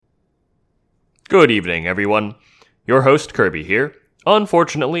Good evening, everyone. Your host, Kirby here.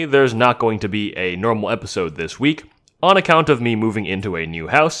 Unfortunately, there's not going to be a normal episode this week on account of me moving into a new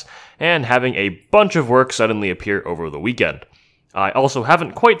house and having a bunch of work suddenly appear over the weekend. I also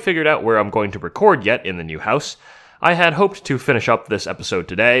haven't quite figured out where I'm going to record yet in the new house. I had hoped to finish up this episode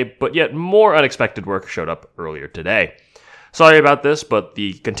today, but yet more unexpected work showed up earlier today. Sorry about this, but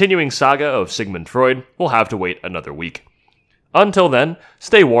the continuing saga of Sigmund Freud will have to wait another week. Until then,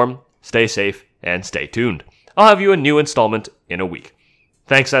 stay warm, stay safe, and stay tuned. I'll have you a new installment in a week.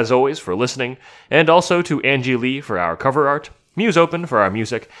 Thanks as always for listening, and also to Angie Lee for our cover art, Muse Open for our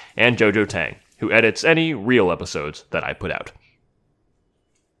music, and Jojo Tang, who edits any real episodes that I put out.